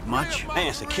doesn't look like much.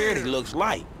 Man, security looks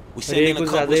light. We अरे sent in a कुछ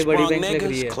couple ज़्यादा ही बड़ी sprung बैंक लग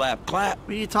रही niggas. है. Clap, clap.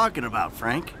 What are you talking about,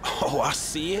 Frank? Oh, I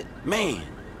see it. Man,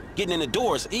 getting in the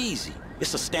door is easy.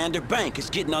 It's a standard bank.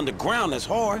 It's getting underground that's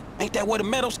hard. Ain't that where the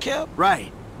metal's kept?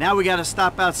 Right. Now we gotta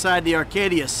stop outside the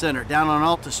Arcadia Center down on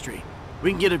Alta Street. We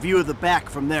can get a view of the back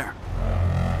from there.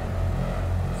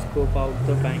 Scope out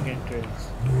the bank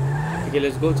entrance. Okay,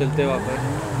 let's go. चलते हैं वहाँ पर.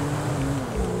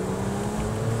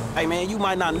 Hey man, you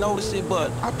might not notice it,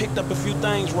 but I picked up a few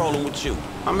things rolling with you.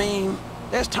 I mean,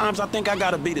 there's times I think I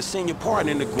gotta be the senior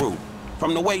partner in the group,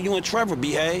 from the way you and Trevor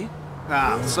behave.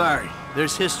 Ah, sorry.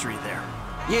 There's history there.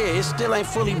 Yeah, it still ain't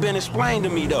fully been explained to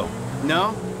me though.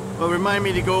 No? Well, remind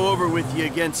me to go over with you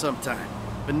again sometime.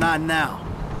 But not now.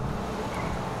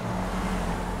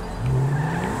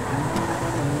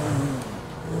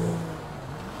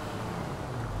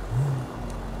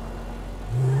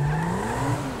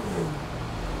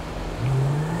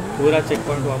 पूरा check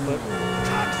point वहाँ पर.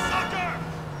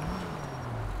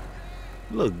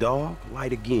 Look, dog,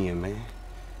 light again, man.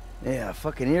 Yeah,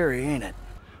 fucking eerie, ain't it?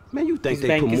 Man, you think इस they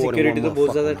bank put की more than security one तो बहुत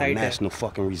motherfucker ज़्यादा in the tight है. national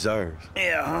fucking reserves?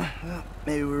 Yeah, huh? Well,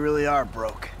 maybe we really are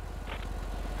broke.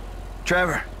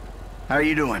 Trevor, how are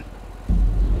you doing?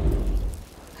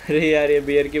 अरे यार ये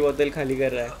beer की बोतल खाली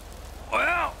कर रहा है.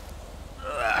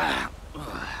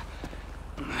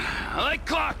 I like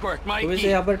clockwork, Mikey. तो वैसे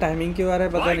यहाँ पर टाइमिंग क्यों आ रहा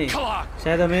है पता नहीं.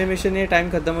 शायद हमें मिशन ये टाइम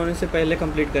खत्म होने से पहले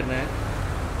कंप्लीट करना है.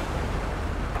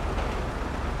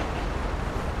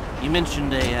 You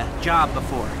mentioned a job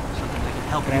before. Something I can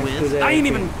help you with. I ain't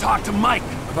even talked to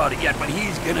Mike about it yet, but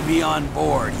he's gonna be on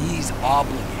board. He's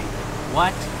obligated.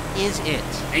 What is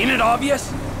it? Ain't it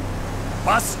obvious?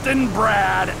 Bustin'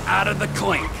 Brad out of the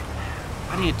clink.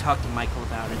 Why don't you talk to Michael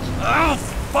about it? Oh,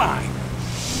 fine.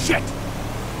 Shit.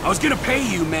 I was gonna pay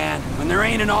you, man. When there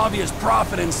ain't an obvious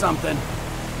profit in something,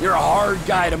 you're a hard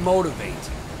guy to motivate.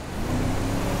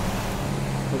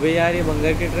 अबे यार ये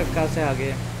बंगर के truck कहाँ से आ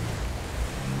गए?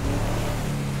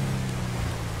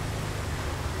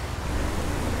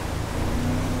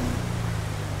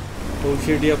 Oh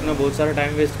shit, ये अपना बहुत सारा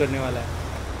टाइम वेस्ट करने वाला है.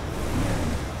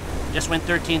 Just went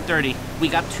 13:30. We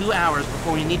got 2 hours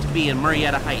before we need to be in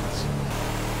Murrieta Heights.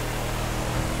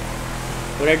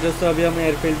 Alright दोस्तों, अभी हम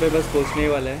एयरफील्ड पे बस पहुंचने ही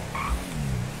वाले हैं.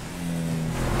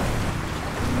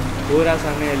 पूरा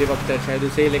सामने हेलीकॉप्टर, शायद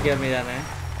उसे ही लेके हमें जाना है.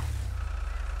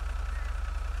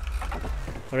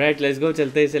 Alright, let's go.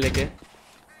 चलते हैं इसे लेके.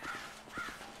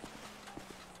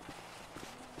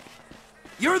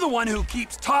 You're the one who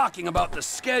keeps talking about the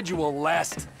schedule,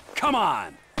 Lest. Come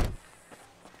on.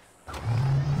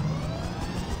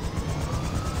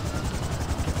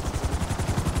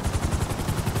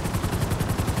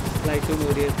 Fly to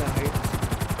Murrieta Heights.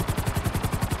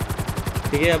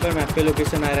 ठीक है, यहाँ पर मैप पे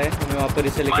लोकेशन आ रहा है. हमें वहाँ पर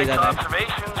इसे लेके जाना है.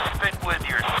 Observations fit with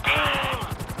your scheme.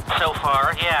 So far,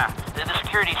 yeah. The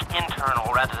security's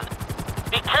internal rather than.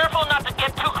 Be careful not to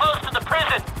get too close to the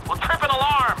prison. We'll trip an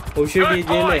alarm. Oh shit, ये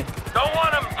जेल है. Don't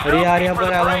want him. अरे यार यहाँ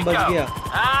पर alarm बज गया.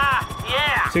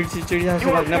 Yeah. चिड़ यहाँ से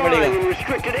भागना पड़ेगा.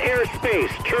 Restricted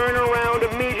airspace. Turn around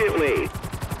immediately.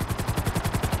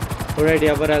 Alright,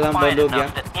 यहाँ पर अलार्म बंद हो गया.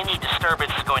 Any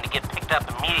disturbance is going to get picked up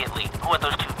immediately. What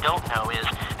those two don't know is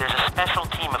there's a special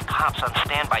team of cops on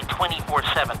standby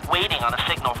 24/7, waiting on a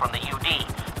signal from the UD.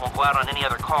 Won't go out on any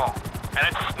other call. And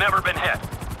it's never been hit.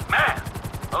 Man,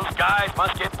 those guys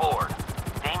must get bored.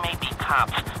 They may be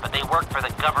cops, but they work for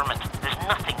the government. There's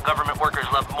nothing government workers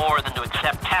love more than to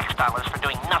accept tax dollars for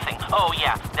doing nothing. Oh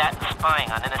yeah, that and spying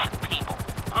on innocent people.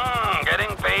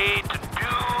 Getting paid to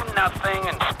do nothing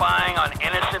and spying on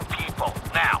innocent people.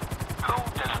 Now, who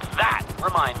does that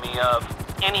remind me of?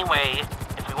 Anyway,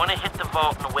 if we want to hit the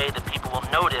vault in a way that people will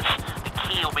notice, the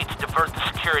key will be to divert the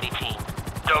security team.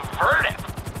 Divert it?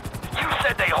 You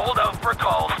said they hold out for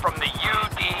calls from the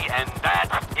UD and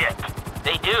that's it.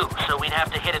 They do, so we'd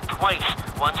have to hit it twice,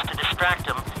 once to distract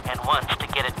them and once to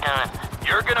get it done.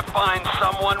 You're gonna find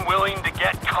someone willing to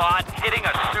get caught hitting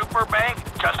a super bank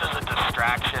just as a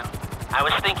distraction? I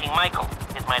was thinking Michael.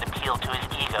 It might appeal to his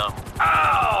ego.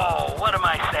 Oh, what am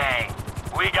I saying?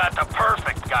 We got the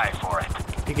perfect guy for it.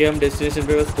 ठीक है, हम destination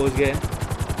पे बस पहुंच गए।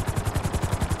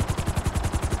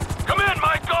 Come in,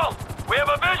 Michael! We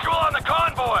have a visual on the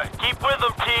convoy! Keep with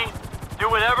them, T. Do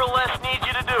whatever Les needs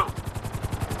you to do.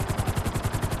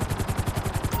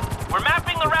 We're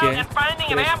mapping the route and finding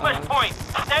an ambush point.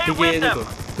 Stay with them.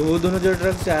 तो वो दोनों जो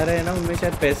trucks जा रहे हैं ना, उनमें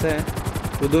शायद पैसा है।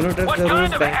 वो दोनों ट्रक्स जरूर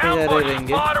उस बैंक पे जा रहे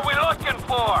रहेंगे।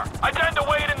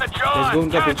 इसको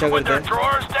उनका पीछा करता है।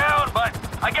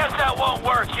 I guess that won't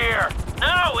work here.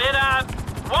 No, it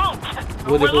won't.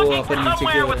 वो We're देखो वो looking for अपन नीचे की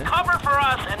somewhere ओर with है। cover for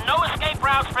us and no escape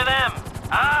routes for them.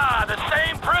 Ah, the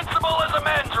same principle as a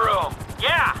men's room.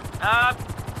 Yeah,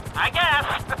 I guess.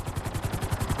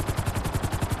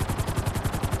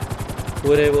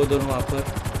 वो रहे वो दोनों वहाँ पर।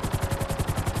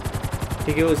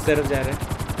 ठीक है, वो उस तरफ जा रहे हैं।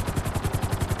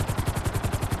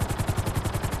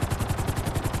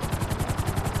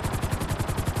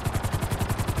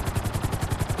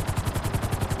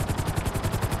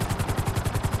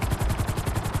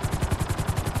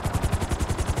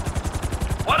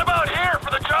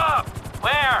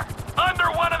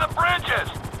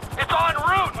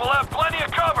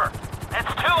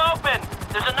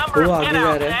 वो आगे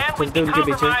जा रहे हैं, चलते उनके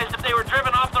पीछे। If they were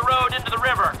driven off the road into the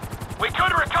river, we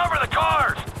could recover the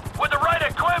cars. With the right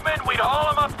equipment, we'd haul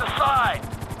them up the side.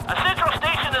 A central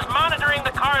station is monitoring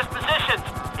the cars' positions.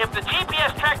 If the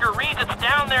GPS tracker reads it's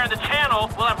down there in the channel,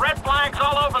 we'll have red flags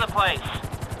all over the place.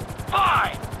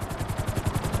 Fine.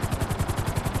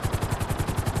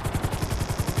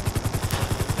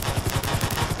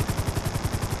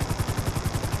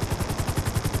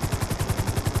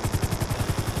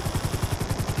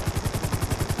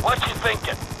 What you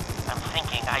thinking? I'm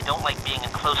thinking I don't like being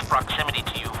in close proximity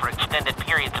to you for extended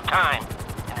periods of time.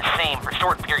 And the same for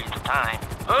short periods of time.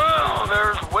 Oh,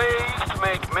 there's ways to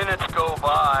make minutes go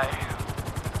by.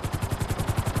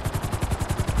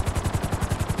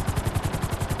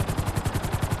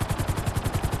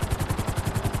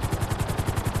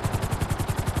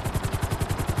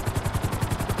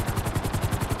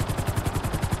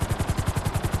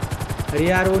 अरे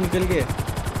यार वो निकल गए।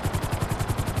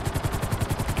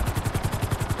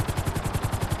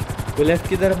 वो left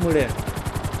की तरफ मुड़े।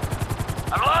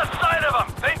 I've lost sight of them.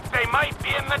 Think they might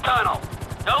be in the tunnel.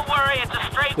 Don't worry, it's a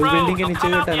straight road. Building के नीचे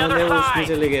जो टनल है वो उसमें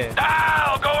चले गए।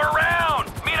 I'll go around.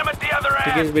 Meet them at the other end.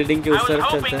 ठीक है, इस बिल्डिंग के उस तरफ चलते हैं। I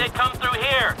was hoping they'd come through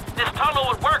here. This tunnel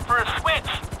would work for a switch.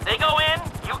 They go in,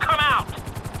 you come out.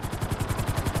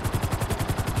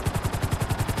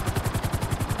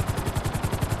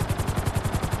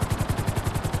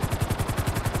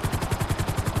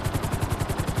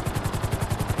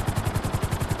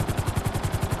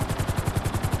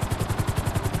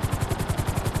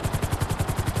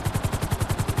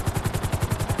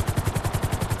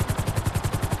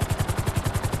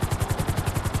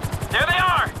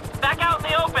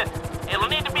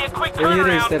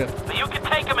 But you can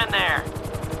take them in there.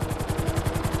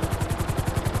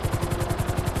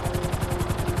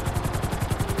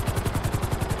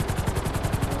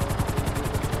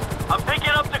 I'm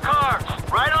picking up the cars,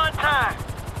 right on time.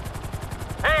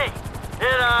 Hey,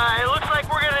 it looks like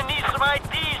we're gonna need some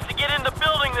IDs to get in the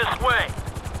building this way.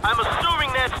 I'm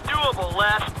assuming that's doable,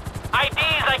 Les.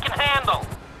 IDs I can handle.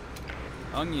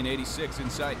 Onion 86 in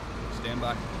sight. Stand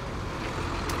by.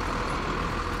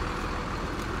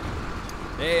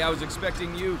 Hey, I was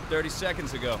expecting you 30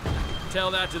 seconds ago. Tell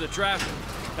that to the traffic.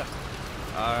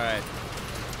 All right.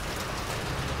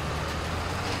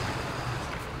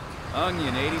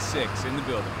 Onion 86 in the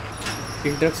building.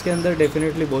 In trucks के अंदर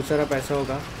definitely बहुत सारा पैसा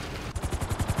होगा।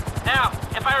 Now,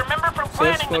 if I remember from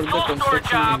planning the tool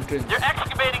storage job, they're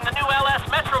excavating the new LS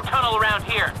Metro tunnel around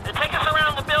here. They take us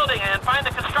around the building and find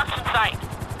the construction site.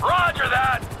 Roger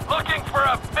that. Looking for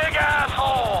a big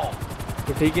asshole.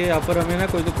 तो ठीक है, यहाँ पर हमें ना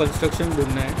कोई तो construction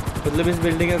ढूंढना है। मतलब इस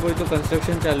बिल्डिंग का कोई तो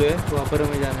कंस्ट्रक्शन चालू है, वहाँ पर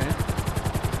हमें जाना है।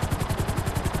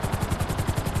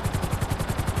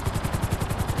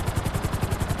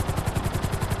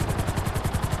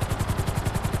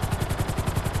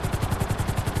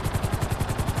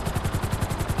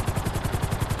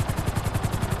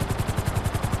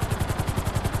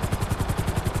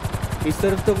 इस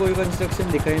तरफ तो कोई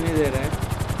कंस्ट्रक्शन दिखाई नहीं दे रहा है,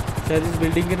 शायद इस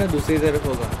बिल्डिंग के ना दूसरी तरफ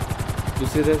होगा।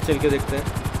 दूसरी तरफ चल के देखते हैं।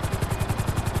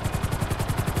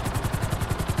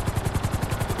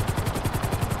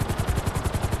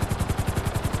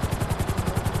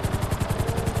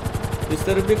 इस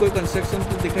तरफ भी कोई कंस्ट्रक्शन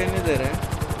तो दिखाई नहीं दे रहा है।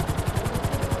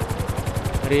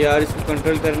 अरे यार, इसको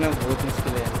कंट्रोल करना बहुत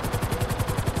मुश्किल है।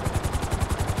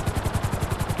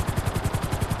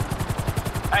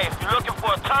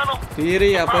 तो ये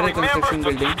रही यहाँ पर है कंस्ट्रक्शन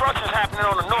बिल्डिंग।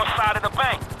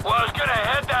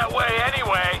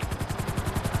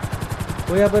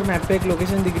 वो यहाँ पर मैप पे एक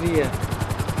लोकेशन दिख रही है।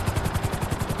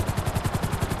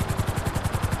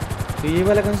 तो ये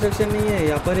वाला कंस्ट्रक्शन नहीं है,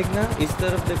 यहाँ पर एक ना इस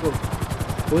तरफ देखो,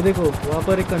 वो देखो वहाँ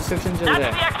पर एक कंस्ट्रक्शन चल रहा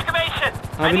है।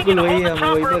 हाँ बिल्कुल वही है,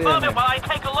 हमें वहीं पर जाना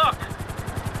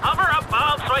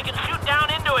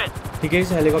है। ठीक है,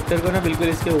 इस हेलीकॉप्टर को ना बिल्कुल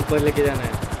इसके ऊपर लेके जाना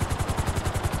है।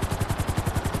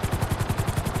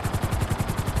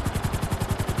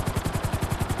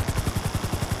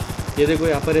 ये देखो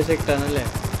यहाँ पर ऐसे एक टनल है।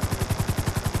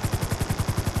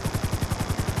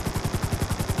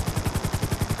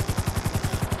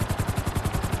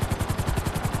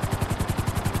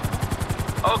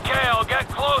 Okay, I'll get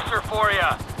closer for you.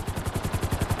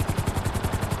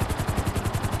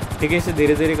 ठीक है, इसे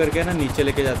धीरे धीरे करके ना नीचे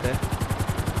लेके जाता है।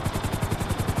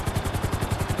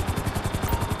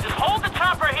 Just hold the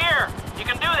chopper here. You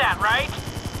can do that, right?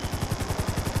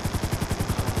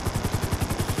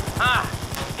 Huh.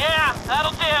 Yeah,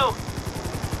 that'll do.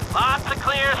 Lots of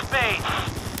clear space.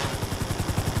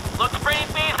 Looks pretty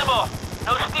feasible.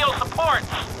 No steel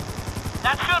supports.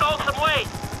 That should hold some weight.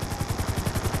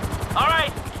 All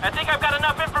right, I think I've got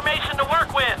enough information to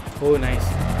work with. Oh, nice.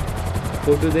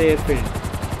 Go to the airfield.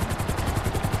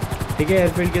 ठीक है,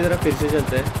 airfield की तरफ फिर से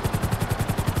चलते हैं।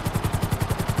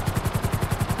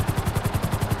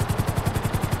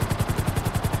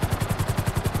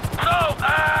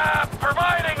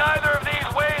 Providing either of these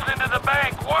ways into the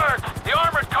bank works, the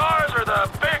armored cars are the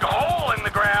big hole in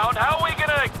the ground. How are we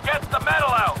gonna get the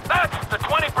metal out? That's the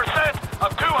 20% of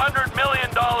 $200 million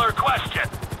question.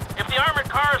 If the armored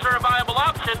cars are a viable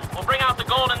option, we'll bring out the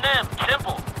gold in them.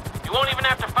 Simple. You won't even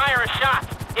have to fire a shot,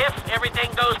 if everything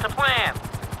goes to plan.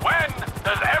 When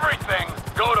does everything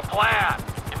go to plan?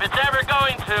 If it's ever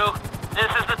going to,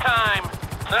 this is the time.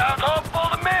 Sounds hopeful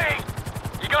to me.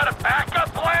 You got a backup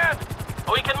plan?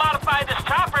 We can modify this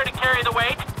chopper to carry the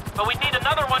weight, but we need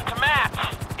another one to match.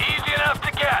 Easy enough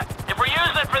to get. If we're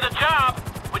using it for the job,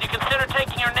 would you consider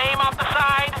taking your name off the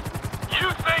side? You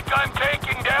think I'm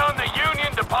taking down the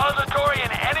Union Depository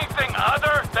in anything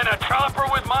other than a chopper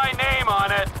with my name on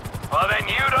it? Well, then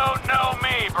you don't know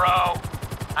me, bro.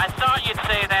 I thought you'd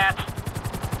say that.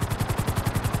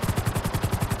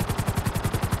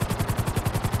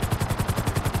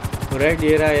 Right,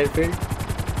 ये रहा airfield.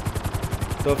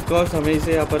 तो of course हमें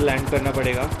इसे यहाँ पर land करना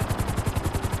पड़ेगा।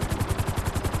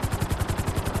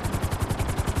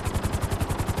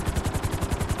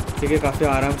 ठीक है, काफ़ी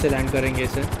आराम से लैंड करेंगे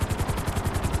इसे।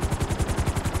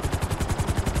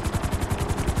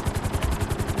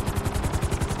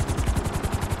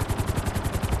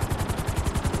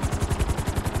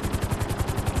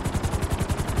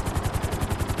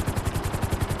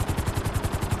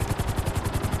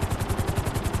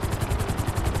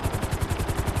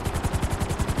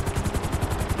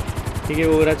 ठीक है,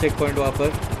 वो रहा चेक पॉइंट। वहाँ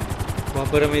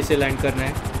पर हमें इसे लैंड करना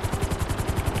है।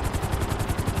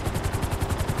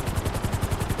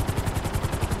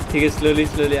 ठीक है,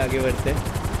 स्लोली आगे बढ़ते हैं।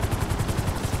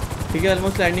 ठीक है,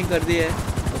 ऑलमोस्ट लैंडिंग कर दी है।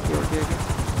 Okay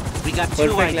We got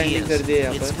two ideas.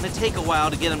 It's going to take a while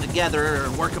to get them together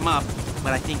or work them up,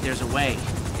 but I think there's a way.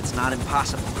 It's not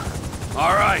impossible.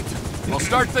 All right. I'll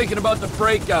start thinking about the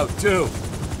breakout too.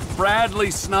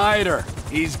 Bradley Snyder.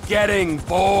 He's getting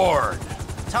bored.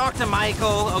 Talk to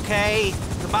Michael, okay?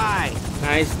 Goodbye.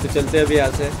 Nice. तो चलते हैं अभी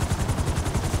यहाँ से।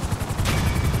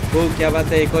 वो क्या बात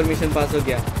है, एक और मिशन पास हो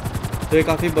गया। तो ये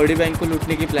काफ़ी बड़ी बैंक को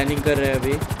लूटने की प्लानिंग कर रहे हैं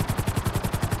अभी।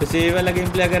 तो ये वाला गेम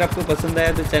प्ले अगर आपको पसंद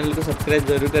आया तो चैनल को सब्सक्राइब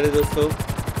ज़रूर करें दोस्तों।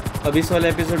 अब इस वाले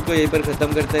एपिसोड को यहीं पर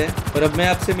ख़त्म करते हैं और अब मैं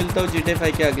आपसे मिलता हूँ GTA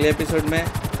 5 के अगले एपिसोड में।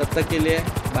 तब तक के लिए